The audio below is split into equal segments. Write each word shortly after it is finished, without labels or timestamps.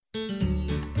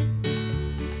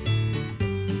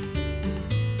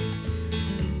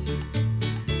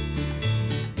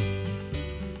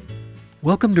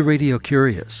Welcome to Radio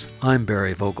Curious. I'm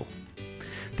Barry Vogel.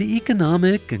 The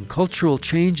economic and cultural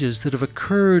changes that have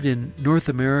occurred in North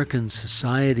American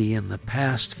society in the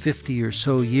past 50 or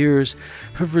so years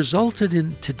have resulted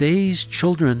in today's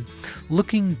children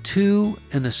looking to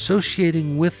and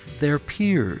associating with their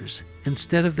peers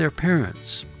instead of their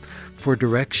parents for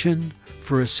direction,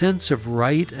 for a sense of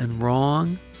right and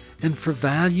wrong, and for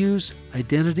values,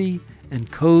 identity, and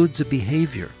codes of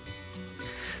behavior.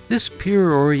 This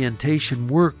peer orientation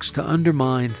works to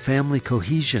undermine family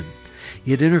cohesion.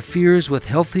 It interferes with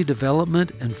healthy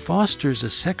development and fosters a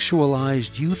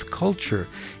sexualized youth culture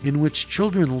in which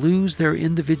children lose their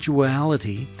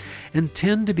individuality and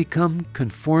tend to become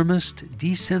conformist,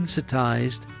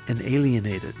 desensitized, and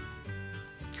alienated.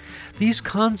 These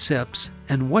concepts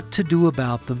and what to do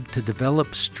about them to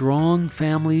develop strong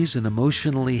families and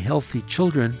emotionally healthy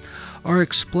children are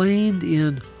explained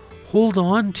in Hold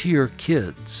On to Your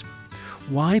Kids: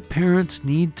 Why Parents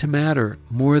Need to Matter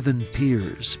More Than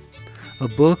Peers, a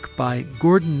book by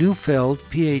Gordon Neufeld,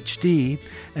 Ph.D.,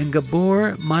 and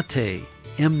Gabor Mate,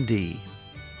 M.D.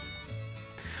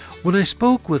 When I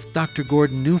spoke with Dr.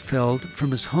 Gordon Neufeld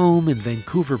from his home in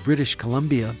Vancouver, British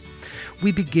Columbia,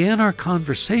 we began our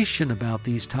conversation about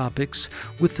these topics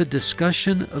with the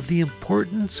discussion of the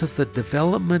importance of the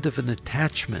development of an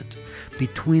attachment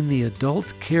between the adult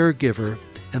caregiver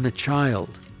and the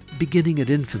child, beginning at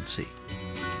infancy.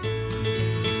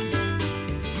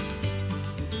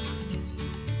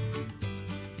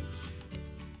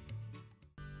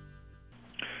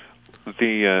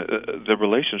 The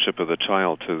relationship of the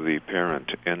child to the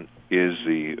parent is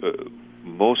the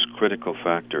most critical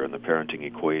factor in the parenting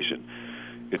equation.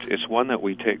 It's one that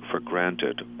we take for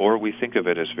granted, or we think of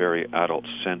it as very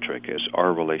adult-centric, as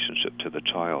our relationship to the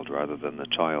child rather than the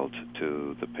child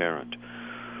to the parent.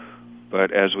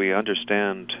 But as we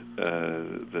understand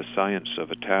the science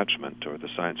of attachment, or the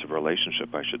science of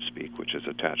relationship, I should speak, which is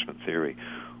attachment theory,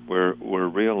 we're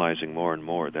realizing more and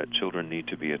more that children need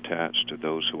to be attached to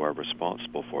those who are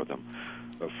responsible for them,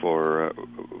 for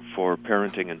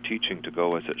parenting and teaching to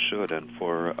go as it should, and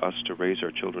for us to raise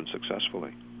our children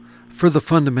successfully. For the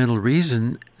fundamental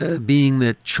reason being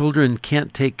that children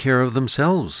can't take care of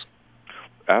themselves.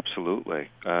 Absolutely.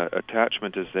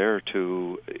 Attachment is there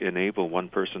to enable one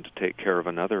person to take care of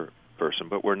another person,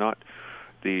 but we're not.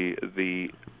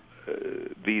 These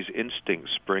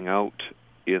instincts spring out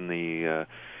in the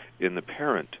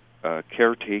parent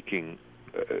caretaking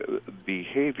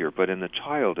behavior, but in the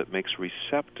child it makes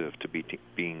receptive to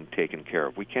being taken care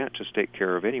of. We can't just take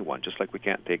care of anyone, just like we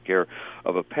can't take care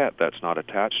of a pet that's not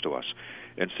attached to us.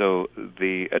 And so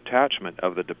the attachment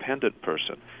of the dependent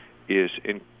person is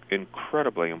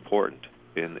incredibly important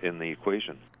in the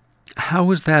equation.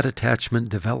 How is that attachment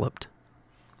developed?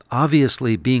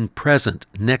 Obviously, being present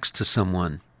next to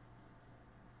someone,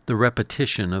 the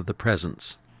repetition of the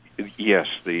presence. Yes,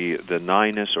 the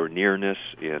nighness or nearness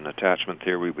in attachment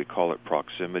theory, we call it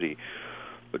proximity.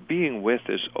 But being with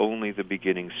is only the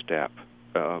beginning step.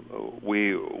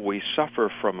 We suffer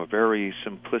from a very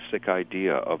simplistic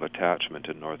idea of attachment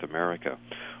in North America.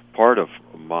 Part of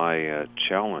my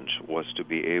challenge was to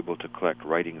be able to collect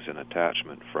writings in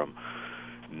attachment from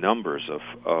numbers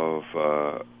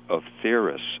of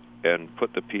theorists and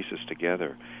put the pieces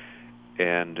together.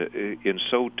 And in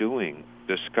so doing,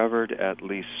 discovered at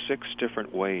least 6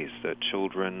 different ways that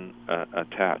children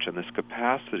attach, and this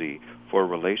capacity for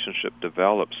relationship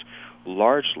develops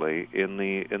largely in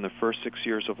the first 6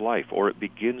 years of life, or it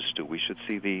begins to. We should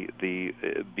see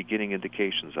the beginning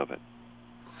indications of it.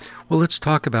 Well, let's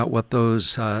talk about what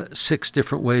those 6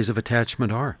 different ways of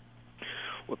attachment are.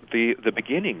 Well, the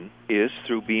beginning is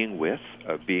through being with,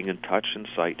 being in touch and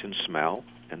sight and smell,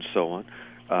 and so on.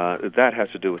 That has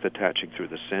to do with attaching through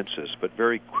the senses, but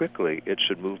very quickly it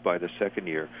should move by the second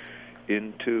year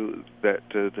into that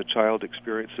the child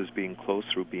experiences being close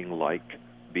through being like,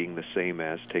 being the same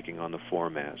as, taking on the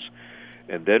form as,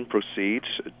 and then proceeds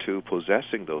to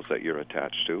possessing those that you're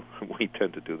attached to. We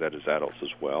tend to do that as adults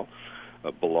as well,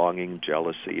 belonging,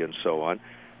 jealousy, and so on.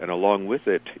 And along with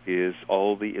it is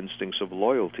all the instincts of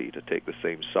loyalty, to take the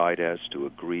same side as, to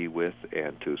agree with,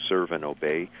 and to serve and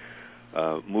obey.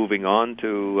 Moving on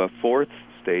to a fourth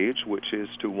stage, which is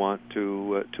to want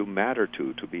to matter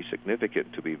to be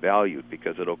significant, to be valued,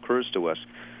 because it occurs to us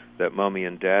that mommy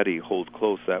and daddy hold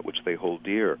close that which they hold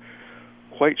dear.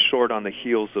 Quite short on the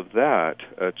heels of that,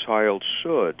 a child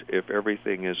should, if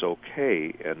everything is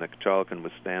okay and the child can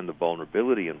withstand the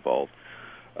vulnerability involved,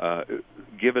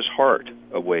 give his heart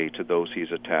away to those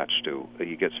he's attached to.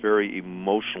 He gets very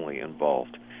emotionally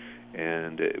involved,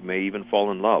 and may even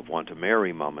fall in love, want to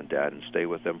marry mom and dad and stay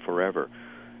with them forever.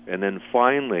 And then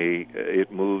finally,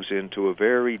 it moves into a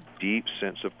very deep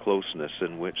sense of closeness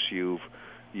in which you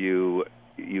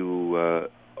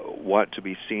want to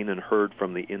be seen and heard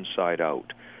from the inside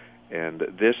out. And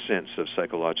this sense of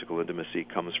psychological intimacy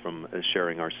comes from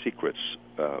sharing our secrets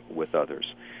with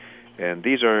others. And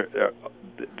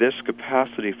this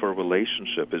capacity for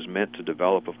relationship is meant to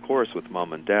develop, of course, with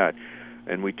mom and dad.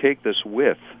 And we take this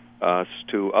with us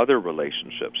to other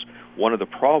relationships. One of the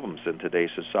problems in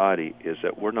today's society is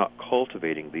that we're not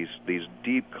cultivating these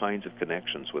deep kinds of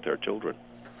connections with our children.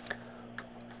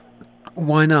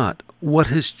 Why not? What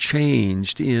has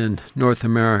changed in North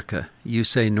America? You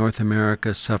say North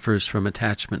America suffers from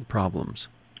attachment problems.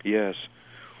 Yes.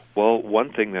 Well,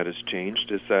 one thing that has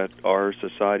changed is that our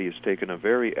society has taken a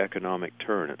very economic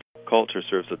turn. Culture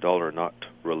serves a dollar, not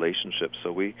relationships.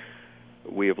 So we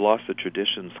have lost the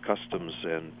traditions, customs,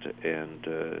 and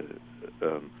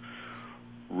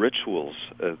rituals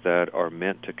that are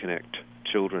meant to connect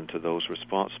children to those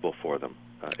responsible for them.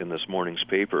 In this morning's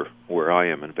paper, where I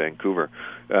am in Vancouver,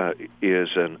 is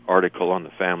an article on the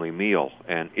family meal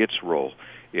and its role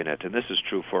in it. And this is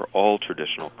true for all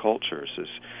traditional cultures.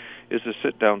 Is a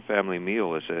sit-down family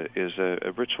meal is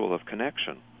a ritual of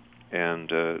connection,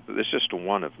 and it's just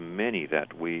one of many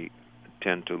that we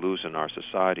tend to lose in our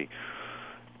society.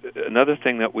 Another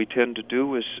thing that we tend to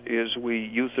do is we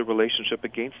use the relationship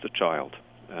against the child.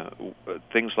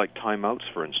 Things like timeouts,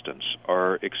 for instance,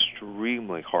 are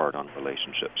extremely hard on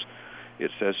relationships.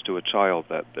 It says to a child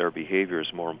that their behavior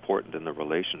is more important than the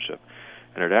relationship,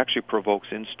 and it actually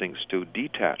provokes instincts to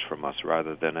detach from us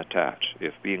rather than attach.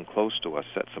 If being close to us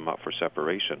sets them up for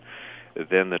separation,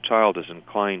 then the child is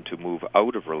inclined to move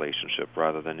out of relationship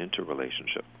rather than into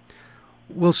relationship.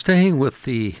 Well, staying with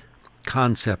the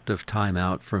concept of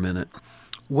timeout for a minute,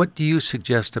 what do you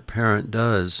suggest a parent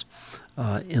does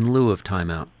in lieu of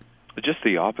timeout? Just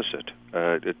the opposite.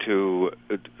 To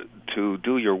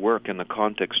do your work in the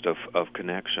context of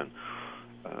connection,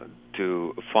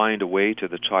 to find a way to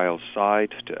the child's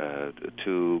side,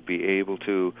 to be able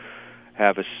to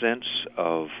have a sense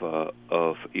of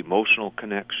emotional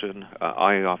connection.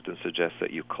 I often suggest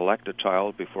that you collect a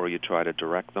child before you try to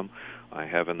direct them. I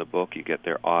have in the book, you get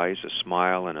their eyes, a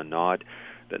smile, and a nod,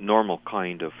 the normal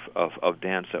kind of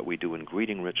dance that we do in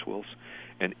greeting rituals.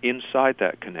 And inside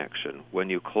that connection,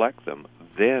 when you collect them,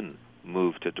 then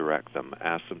move to direct them,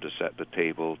 ask them to set the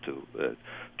table, to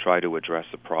try to address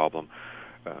the problem.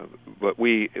 But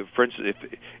we, for instance,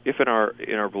 if in our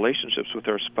relationships with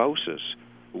our spouses,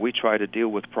 we try to deal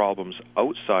with problems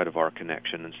outside of our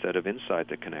connection instead of inside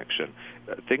the connection,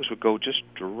 things would go just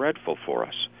dreadful for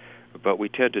us. But we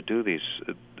tend to do the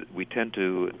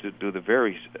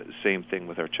very same thing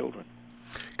with our children.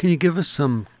 Can you give us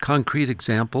some concrete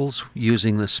examples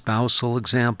using the spousal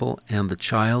example and the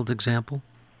child example?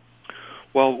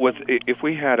 Well, if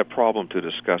we had a problem to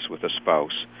discuss with a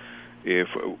spouse, if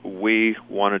we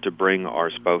wanted to bring our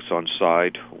spouse on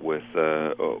side with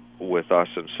us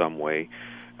in some way,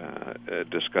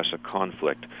 discuss a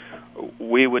conflict,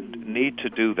 we would need to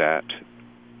do that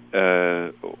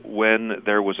when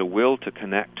there was a will to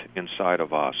connect inside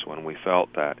of us, when we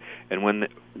felt that, and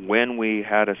when we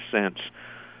had a sense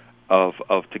of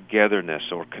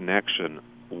togetherness or connection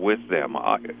with them.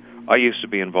 I used to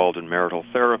be involved in marital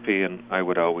therapy, and I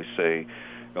would always say,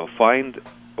 find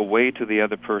a way to the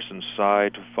other person's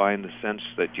side, find the sense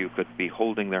that you could be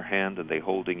holding their hand and they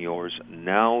holding yours.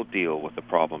 Now deal with the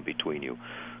problem between you.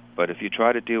 But if you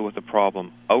try to deal with the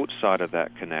problem outside of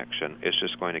that connection, it's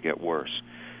just going to get worse.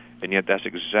 And yet that's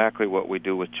exactly what we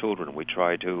do with children. We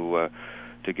try to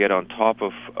get on top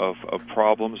of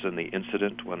problems in the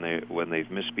incident when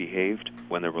they've misbehaved,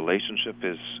 when the relationship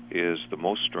is the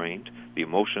most strained, the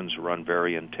emotions run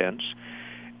very intense,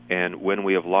 and when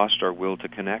we have lost our will to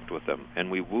connect with them, and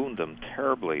we wound them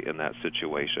terribly in that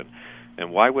situation.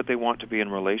 And why would they want to be in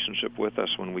relationship with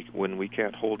us when we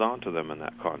can't hold on to them in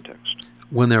that context?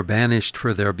 When they're banished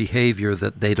for their behavior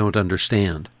that they don't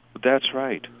understand. That's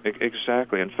right.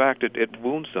 Exactly. In fact, it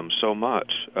wounds them so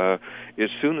much. As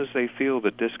soon as they feel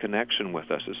the disconnection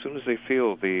with us, as soon as they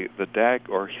feel the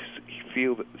or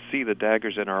see the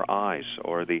daggers in our eyes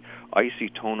or the icy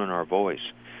tone in our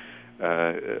voice,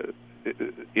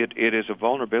 it is a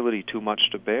vulnerability too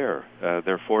much to bear.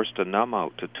 They're forced to numb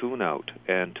out, to tune out,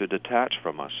 and to detach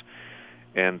from us.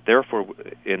 And therefore,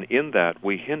 in that,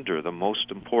 we hinder the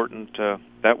most important,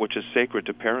 that which is sacred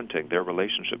to parenting, their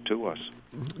relationship to us.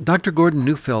 Dr. Gordon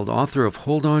Neufeld, author of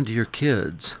Hold On to Your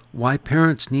Kids, Why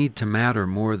Parents Need to Matter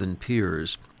More Than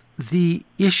Peers. The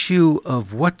issue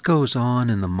of what goes on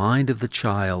in the mind of the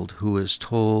child who is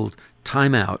told,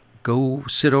 time out, go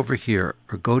sit over here,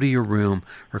 or go to your room,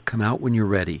 or come out when you're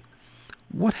ready.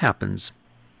 What happens?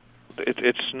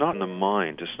 It's not in the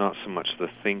mind. It's not so much the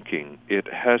thinking. It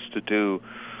has to do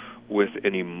with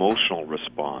an emotional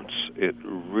response. It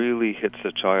really hits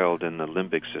the child in the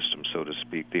limbic system, so to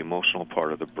speak, the emotional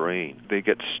part of the brain. They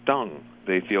get stung.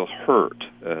 They feel hurt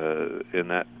in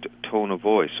that tone of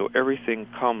voice. So everything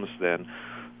comes then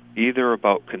either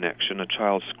about connection, a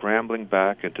child scrambling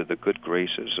back into the good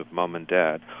graces of mom and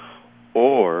dad,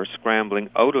 or scrambling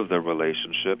out of the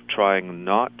relationship, trying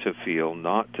not to feel,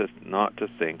 not to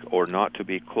think, or not to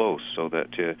be close, so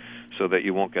that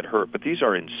you won't get hurt. But these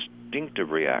are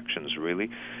instinctive reactions, really.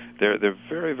 They're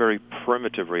very, very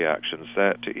primitive reactions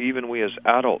that even we as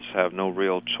adults have no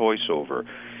real choice over.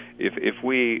 If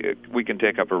we can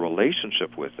take up a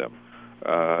relationship with them,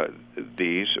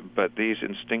 these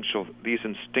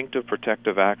instinctive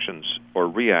protective actions or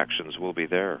reactions will be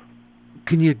there.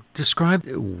 Can you describe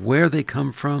where they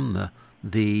come from,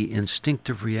 the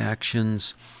instinctive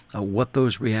reactions, what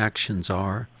those reactions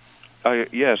are?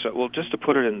 Yes. Well, just to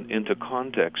put it into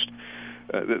context,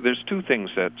 there's two things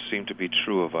that seem to be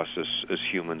true of us as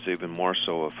humans, even more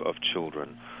so of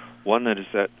children. One that is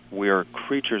that we are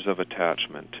creatures of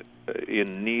attachment,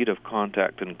 in need of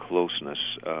contact and closeness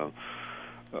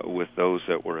with those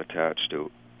that we're attached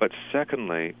to. But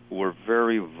secondly, we're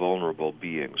very vulnerable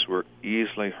beings. We're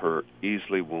easily hurt,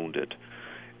 easily wounded.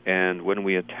 And when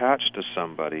we attach to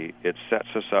somebody, it sets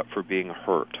us up for being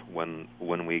hurt. When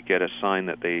we get a sign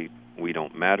that we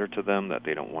don't matter to them, that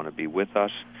they don't want to be with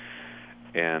us.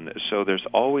 And so there's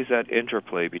always that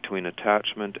interplay between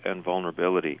attachment and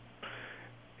vulnerability.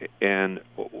 And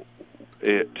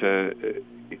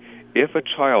if a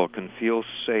child can feel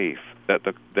safe,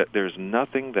 that there's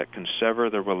nothing that can sever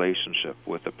the relationship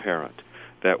with the parent,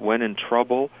 that when in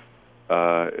trouble,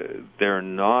 they're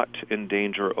not in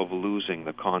danger of losing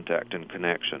the contact and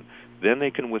connection, then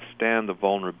they can withstand the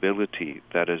vulnerability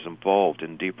that is involved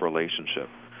in deep relationship.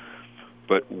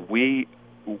 But we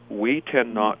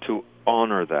tend not to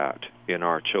honor that in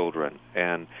our children,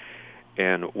 and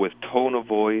with tone of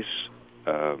voice,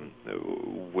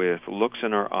 with looks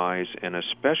in our eyes, and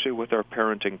especially with our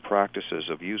parenting practices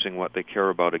of using what they care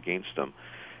about against them,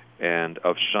 and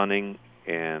of shunning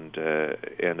and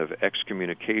of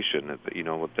excommunication.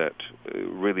 That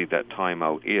really that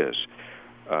timeout is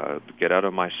get out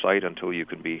of my sight until you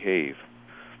can behave.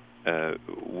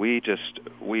 We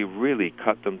really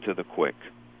cut them to the quick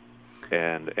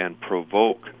and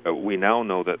provoke. We now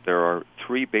know that there are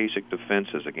three basic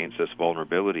defenses against this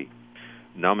vulnerability: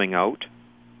 numbing out,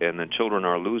 and then children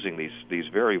are losing these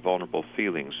very vulnerable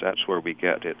feelings. That's where we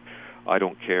get it. I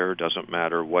don't care, doesn't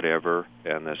matter, whatever,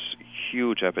 and this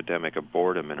huge epidemic of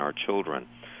boredom in our children,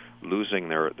 losing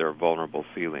their vulnerable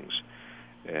feelings.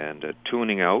 And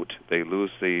tuning out, they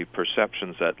lose the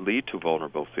perceptions that lead to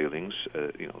vulnerable feelings.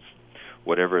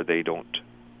 Whatever they don't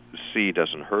see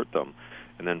doesn't hurt them.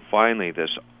 And then finally,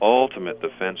 this ultimate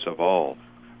defense of all,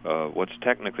 what's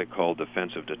technically called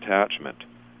defensive detachment.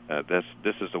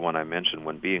 This is the one I mentioned.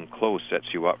 When being close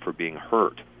sets you up for being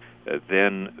hurt,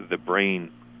 then the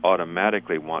brain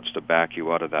automatically wants to back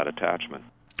you out of that attachment.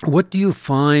 What do you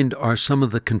find are some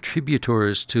of the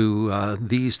contributors to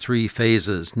these three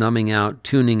phases: numbing out,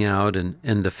 tuning out,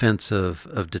 and defense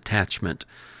of detachment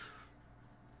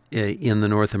in the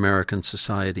North American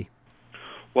society?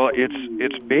 Well,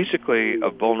 it's basically a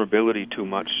vulnerability too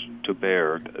much to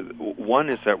bear. One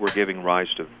is that we're giving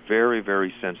rise to very,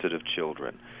 very sensitive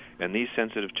children, and these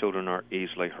sensitive children are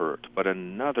easily hurt. But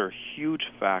another huge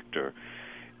factor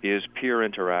is peer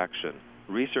interaction.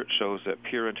 Research shows that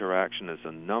peer interaction is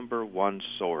the number one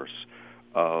source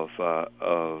of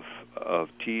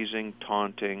teasing,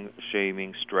 taunting,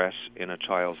 shaming, stress in a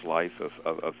child's life,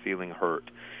 of feeling hurt.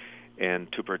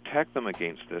 And to protect them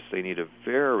against this, they need a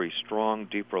very strong,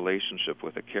 deep relationship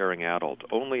with a caring adult,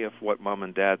 only if what mom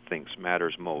and dad thinks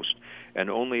matters most, and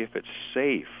only if it's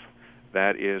safe.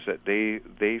 That is, that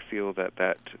they feel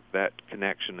that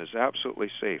connection is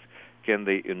absolutely safe. Can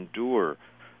they endure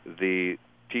the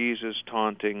teases,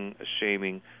 taunting,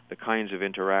 shaming, the kinds of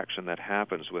interaction that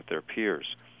happens with their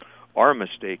peers? Our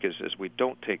mistake is we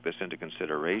don't take this into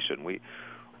consideration. We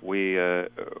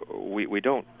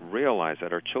don't realize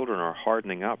that our children are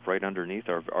hardening up right underneath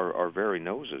our very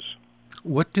noses.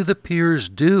 What do the peers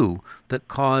do that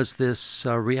cause this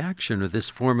reaction or this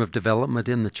form of development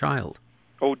in the child?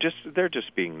 Oh, they're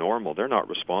just being normal. They're not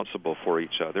responsible for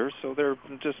each other, so they're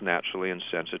just naturally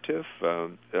insensitive.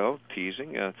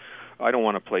 Teasing. I don't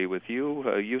want to play with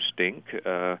you. You stink.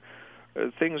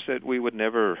 Things that we would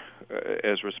never,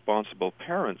 as responsible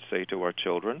parents, say to our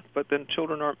children. But then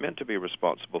children aren't meant to be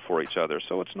responsible for each other,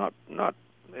 so it's not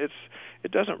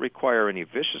it doesn't require any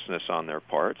viciousness on their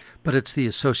part. But it's the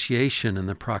association and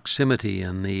the proximity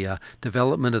and the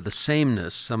development of the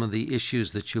sameness, some of the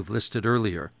issues that you've listed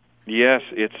earlier. Yes,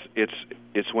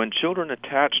 it's when children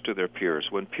attach to their peers,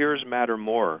 when peers matter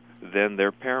more than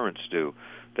their parents do,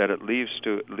 that it leads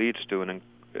to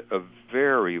a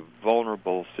very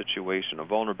vulnerable situation, a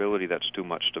vulnerability that's too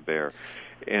much to bear.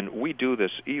 And we do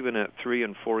this even at 3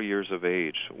 and 4 years of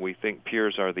age. We think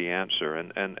peers are the answer,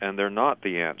 and they're not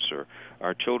the answer.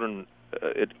 Our children,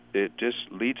 it just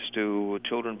leads to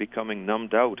children becoming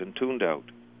numbed out and tuned out.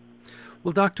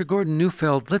 Well, Dr. Gordon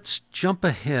Neufeld, let's jump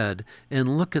ahead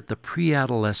and look at the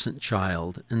pre-adolescent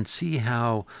child and see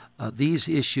how these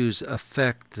issues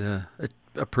affect a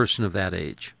person of that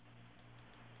age.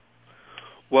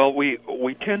 Well, we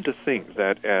tend to think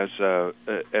that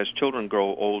as children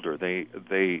grow older,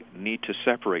 they need to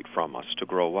separate from us to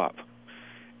grow up,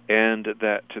 and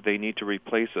that they need to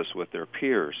replace us with their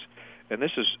peers. And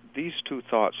these two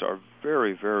thoughts are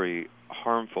very, very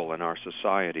harmful in our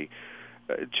society.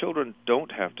 Children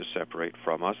don't have to separate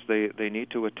from us. They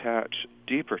need to attach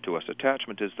deeper to us.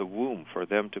 Attachment is the womb for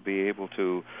them to be able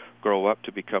to grow up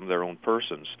to become their own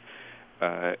persons.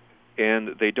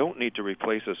 And they don't need to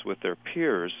replace us with their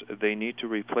peers. They need to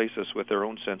replace us with their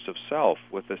own sense of self,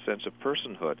 with a sense of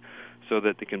personhood, so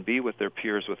that they can be with their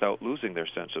peers without losing their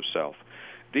sense of self.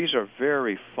 These are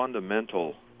very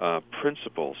fundamental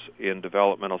principles in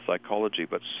developmental psychology,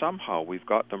 but somehow we've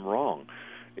got them wrong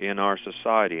in our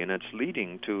society, and it's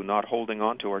leading to not holding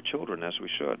on to our children as we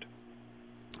should.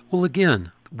 Well,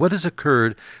 again, what has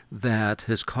occurred that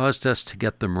has caused us to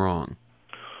get them wrong?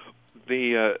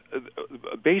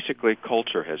 Basically,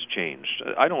 culture has changed.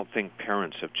 I don't think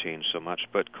parents have changed so much,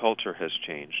 but culture has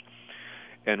changed.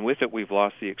 And with it, we've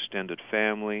lost the extended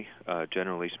family.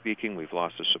 Generally speaking, we've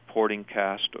lost a supporting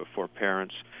cast for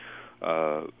parents,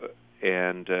 and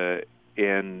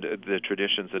the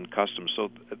traditions and customs.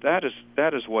 So that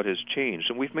is what has changed.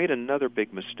 And we've made another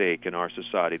big mistake in our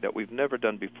society that we've never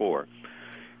done before.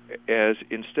 As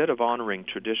instead of honoring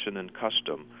tradition and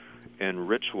custom and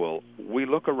ritual, we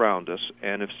look around us,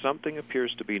 and if something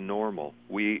appears to be normal,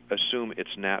 we assume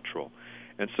it's natural.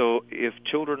 And so if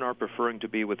children are preferring to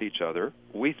be with each other,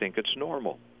 we think it's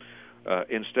normal,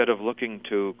 instead of looking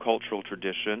to cultural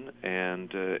tradition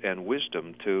and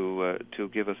wisdom to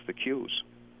give us the cues.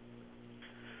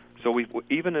 So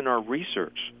even in our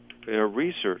research,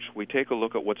 we take a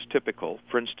look at what's typical.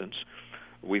 For instance,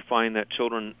 we find that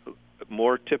children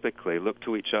more typically look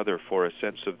to each other for a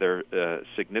sense of their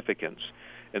significance,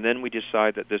 and then we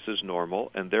decide that this is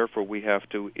normal, and therefore we have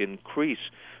to increase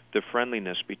the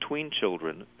friendliness between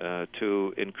children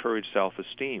to encourage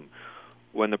self-esteem.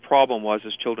 When the problem was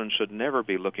children should never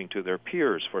be looking to their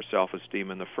peers for self-esteem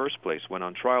in the first place. When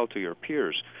on trial to your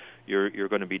peers, you're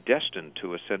going to be destined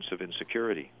to a sense of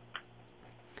insecurity.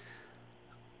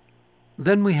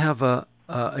 Then we have a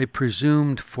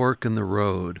presumed fork in the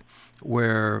road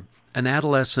where an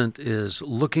adolescent is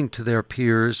looking to their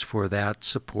peers for that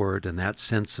support and that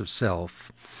sense of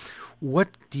self. What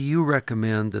do you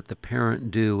recommend that the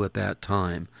parent do at that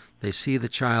time? They see the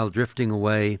child drifting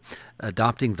away,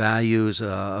 adopting values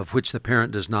of which the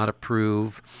parent does not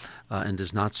approve and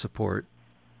does not support.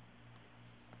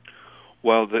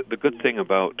 Well, the good thing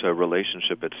about a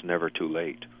relationship, it's never too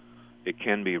late. It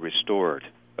can be restored.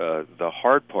 The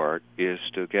hard part is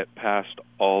to get past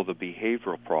all the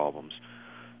behavioral problems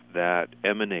that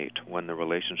emanate when the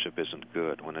relationship isn't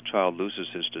good, when a child loses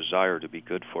his desire to be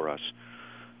good for us,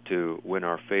 to win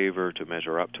our favor, to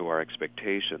measure up to our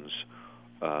expectations.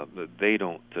 They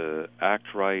don't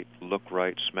act right, look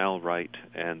right, smell right,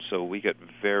 and so we get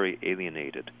very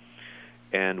alienated,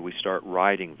 and we start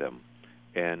riding them.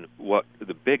 And what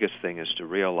the biggest thing is to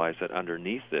realize that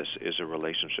underneath this is a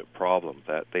relationship problem,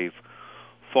 that they've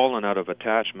fallen out of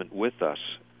attachment with us,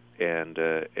 and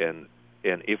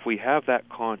if we have that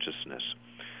consciousness,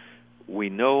 we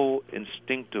know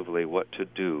instinctively what to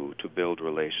do to build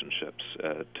relationships,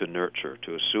 to nurture,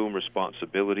 to assume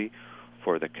responsibility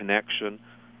for the connection,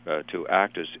 to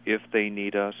act as if they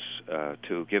need us,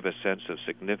 to give a sense of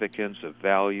significance, of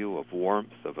value, of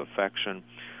warmth, of affection.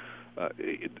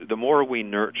 The more we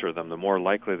nurture them, the more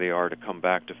likely they are to come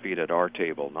back to feed at our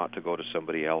table, not to go to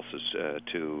somebody else's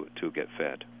to get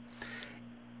fed.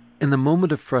 In the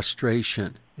moment of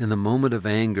frustration, in the moment of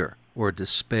anger or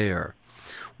despair,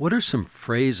 what are some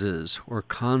phrases or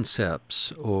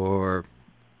concepts or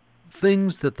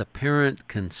things that the parent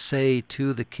can say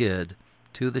to the kid,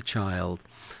 to the child,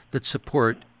 that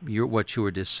support what you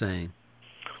were just saying?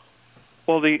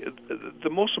 Well, the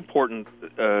most important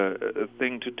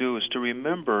thing to do is to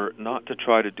remember not to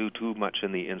try to do too much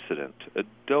in the incident.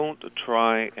 Don't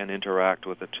try and interact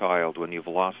with a child when you've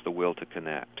lost the will to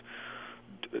connect.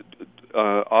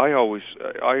 I always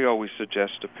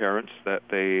suggest to parents that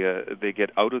they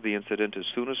get out of the incident as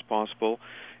soon as possible.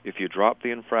 If you drop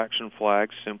the infraction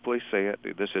flag, simply say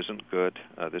it. This isn't good.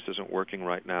 This isn't working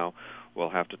right now. We'll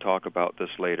have to talk about this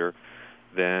later.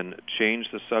 Then change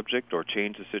the subject or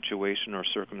change the situation or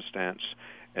circumstance,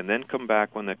 and then come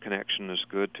back when the connection is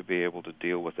good to be able to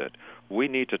deal with it. We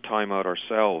need to time out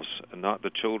ourselves, not the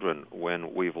children,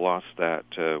 when we've lost that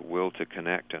will to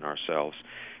connect in ourselves,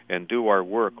 and do our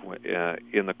work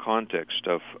in the context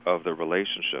of the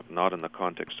relationship, not in the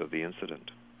context of the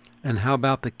incident. And how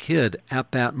about the kid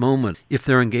at that moment if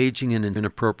they're engaging in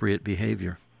inappropriate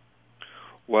behavior?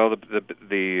 Well,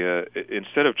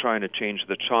 instead of trying to change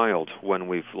the child when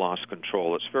we've lost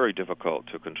control, it's very difficult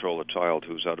to control a child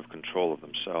who's out of control of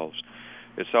themselves.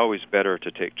 It's always better to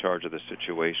take charge of the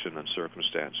situation and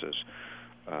circumstances,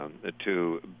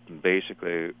 to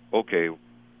basically, okay,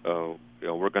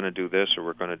 we're going to do this or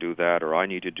we're going to do that, or I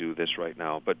need to do this right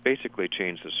now, but basically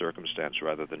change the circumstance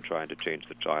rather than trying to change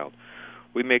the child.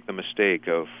 We make the mistake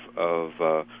of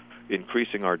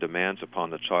increasing our demands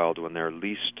upon the child when they're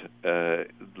least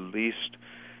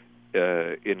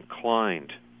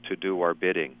inclined to do our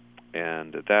bidding,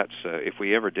 and that's if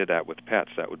we ever did that with pets,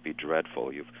 that would be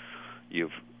dreadful.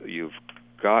 You've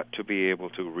got to be able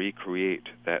to recreate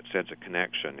that sense of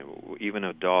connection. Even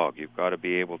a dog, you've got to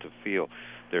be able to feel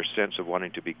their sense of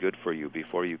wanting to be good for you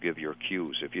before you give your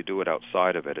cues. If you do it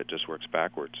outside of it, it just works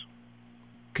backwards.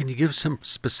 Can you give some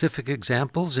specific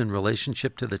examples in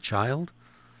relationship to the child?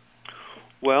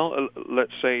 Well,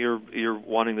 let's say you're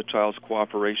wanting the child's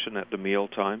cooperation at the meal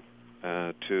time,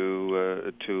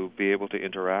 to be able to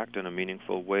interact in a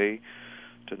meaningful way,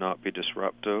 to not be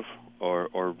disruptive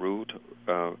or rude,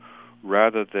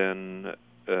 rather than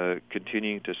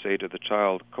continuing to say to the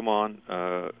child, "Come on,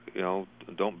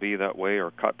 don't be that way," or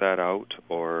 "Cut that out,"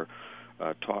 or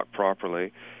talk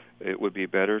properly. It would be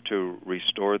better to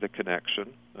restore the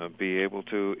connection, be able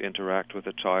to interact with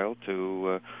the child,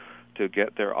 to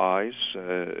get their eyes,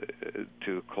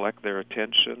 to collect their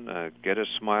attention, get a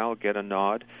smile, get a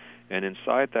nod, and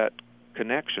inside that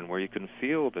connection where you can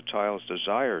feel the child's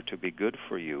desire to be good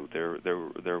for you,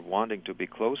 they're wanting to be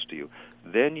close to you,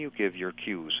 then you give your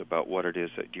cues about what it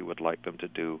is that you would like them to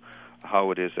do,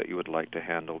 how it is that you would like to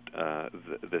handle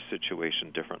the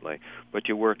situation differently. But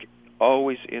you work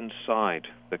always inside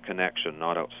the connection,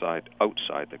 not outside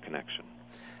the connection.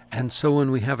 And so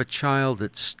when we have a child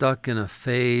that's stuck in a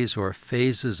phase or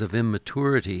phases of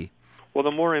immaturity, well,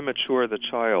 the more immature the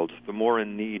child, the more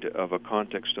in need of a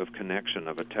context of connection,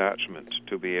 of attachment,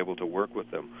 to be able to work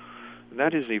with them. And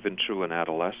that is even true in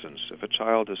adolescence. If a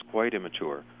child is quite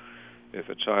immature, if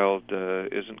a child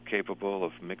isn't capable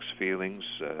of mixed feelings,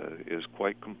 is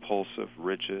quite compulsive,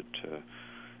 rigid,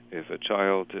 if a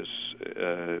child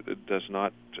does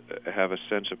not have a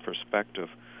sense of perspective,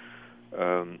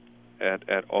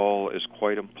 at all, is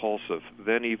quite impulsive,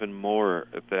 then even more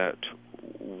that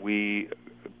we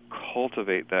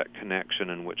cultivate that connection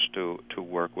in which to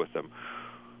work with them.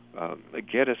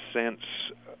 Get a sense.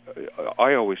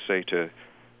 I always say to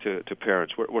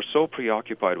parents, we're so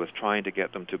preoccupied with trying to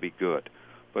get them to be good,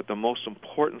 but the most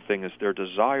important thing is their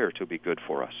desire to be good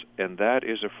for us, and that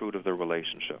is a fruit of the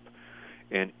relationship.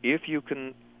 And if you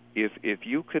can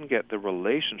get the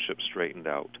relationship straightened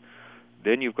out,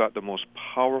 then you've got the most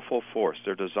powerful force,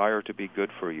 their desire to be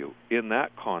good for you. In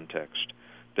that context,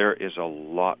 there is a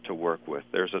lot to work with.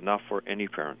 There's enough for any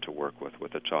parent to work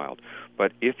with a child.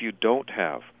 But if you don't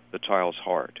have the child's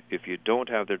heart, if you don't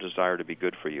have their desire to be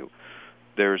good for you,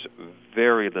 there's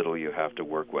very little you have to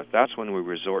work with. That's when we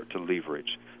resort to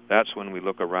leverage. That's when we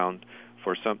look around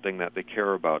for something that they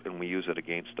care about and we use it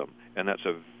against them. And that's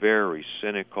a very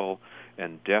cynical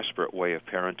and desperate way of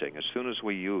parenting. As soon as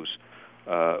we use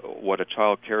what a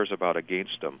child cares about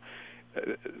against them,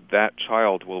 that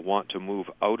child will want to move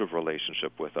out of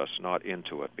relationship with us, not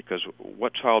into it. Because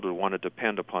what child would want to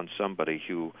depend upon somebody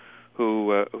who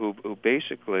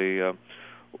basically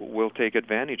will take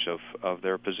advantage of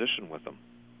their position with them?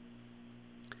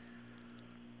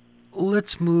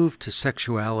 Let's move to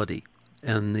sexuality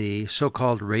and the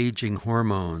so-called raging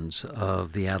hormones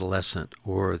of the adolescent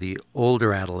or the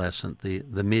older adolescent,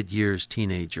 the mid-years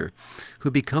teenager, who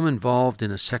become involved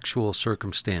in a sexual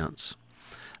circumstance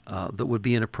that would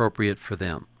be inappropriate for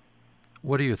them.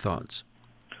 What are your thoughts?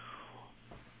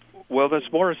 Well,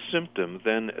 that's more a symptom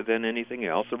than anything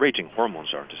else. The raging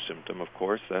hormones aren't a symptom, of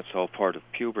course. That's all part of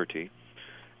puberty.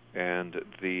 and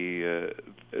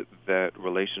that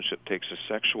relationship takes a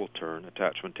sexual turn,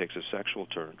 attachment takes a sexual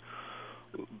turn.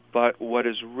 But what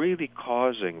is really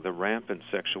causing the rampant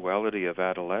sexuality of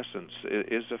adolescents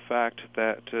is the fact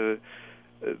that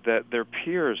their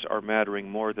peers are mattering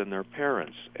more than their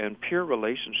parents, and peer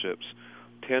relationships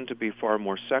tend to be far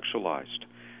more sexualized.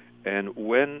 And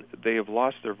when they have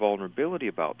lost their vulnerability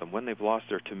about them, when they've lost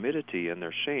their timidity and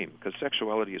their shame, because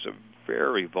sexuality is a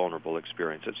very vulnerable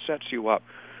experience, it sets you up.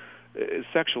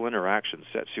 Sexual interaction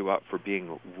sets you up for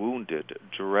being wounded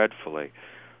dreadfully.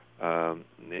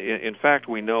 In fact,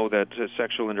 we know that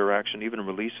sexual interaction even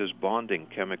releases bonding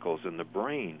chemicals in the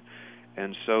brain,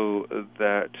 and so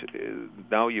that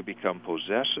now you become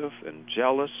possessive and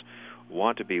jealous,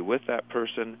 want to be with that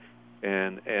person,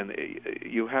 and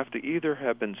you have to either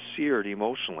have been seared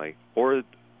emotionally, or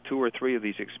 2 or 3 of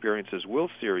these experiences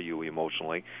will sear you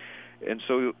emotionally, and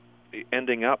so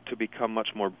ending up to become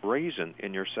much more brazen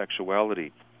in your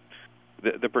sexuality.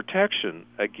 The protection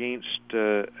against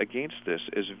this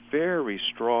is very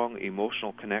strong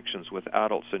emotional connections with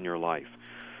adults in your life.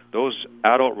 Those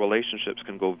adult relationships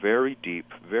can go very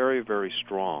deep, very, very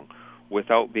strong,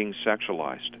 without being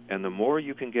sexualized. And the more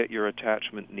you can get your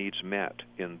attachment needs met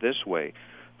in this way,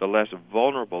 the less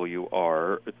vulnerable you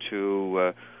are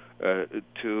to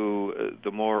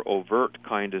the more overt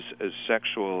kind of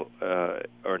sexual or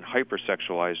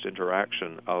hypersexualized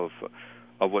interaction of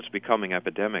what's becoming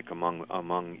epidemic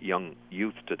among young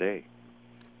youth today.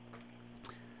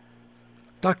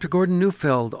 Dr. Gordon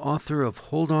Neufeld, author of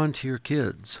Hold On to Your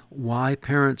Kids, Why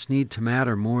Parents Need to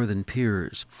Matter More Than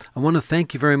Peers. I want to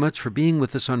thank you very much for being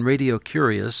with us on Radio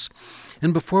Curious.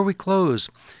 And before we close,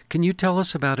 can you tell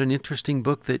us about an interesting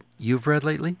book that you've read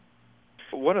lately?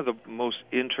 One of the most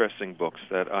interesting books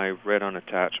that I've read on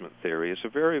attachment theory is a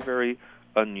very, very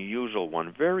unusual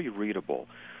one, very readable.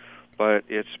 But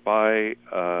it's by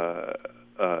a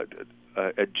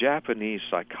Japanese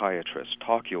psychiatrist,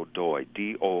 Takeo Doi,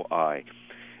 D-O-I,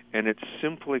 and it's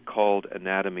simply called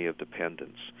Anatomy of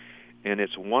Dependence. And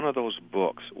it's one of those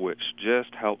books which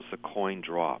just helps the coin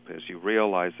drop as you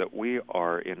realize that we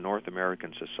are, in North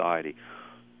American society,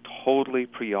 totally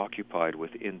preoccupied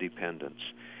with independence.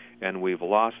 And we've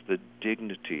lost the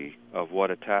dignity of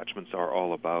what attachments are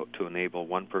all about to enable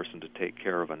one person to take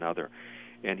care of another.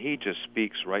 And he just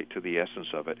speaks right to the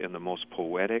essence of it in the most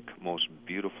poetic, most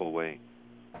beautiful way.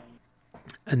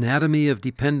 Anatomy of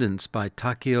Dependence by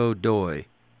Takeo Doi.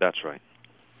 That's right.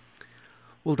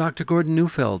 Well, Dr. Gordon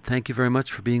Neufeld, thank you very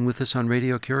much for being with us on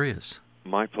Radio Curious.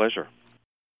 My pleasure.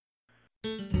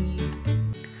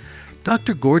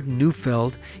 Dr. Gordon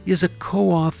Neufeld is a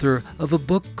co-author of a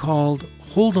book called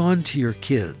Hold On to Your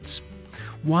Kids,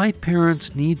 Why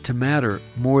Parents Need to Matter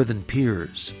More Than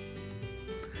Peers.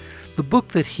 The book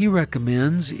that he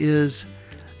recommends is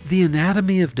The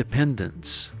Anatomy of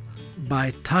Dependence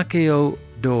by Takeo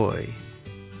Doi.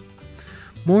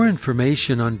 More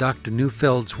information on Dr.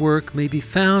 Neufeld's work may be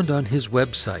found on his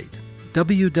website,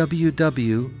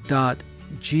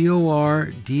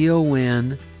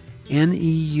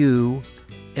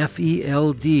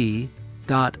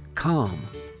 www.gordonneufeld.com.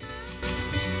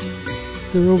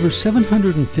 There are over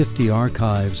 750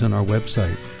 archives on our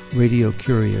website,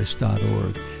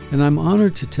 radiocurious.org, and I'm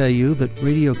honored to tell you that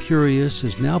Radio Curious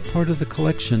is now part of the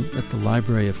collection at the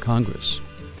Library of Congress.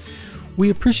 We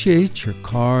appreciate your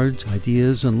cards,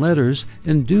 ideas, and letters,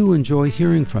 and do enjoy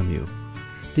hearing from you.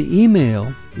 The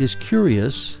email is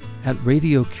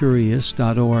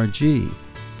curious@radiocurious.org.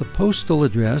 The postal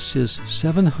address is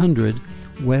 700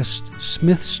 West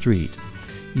Smith Street,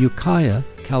 Ukiah,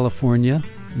 California,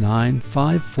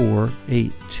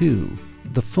 95482.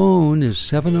 The phone is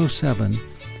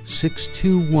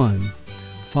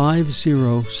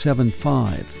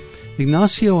 707-621-5075.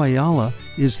 Ignacio Ayala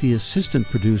is the assistant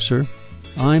producer.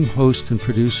 I'm host and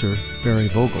producer Barry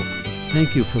Vogel.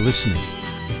 Thank you for listening.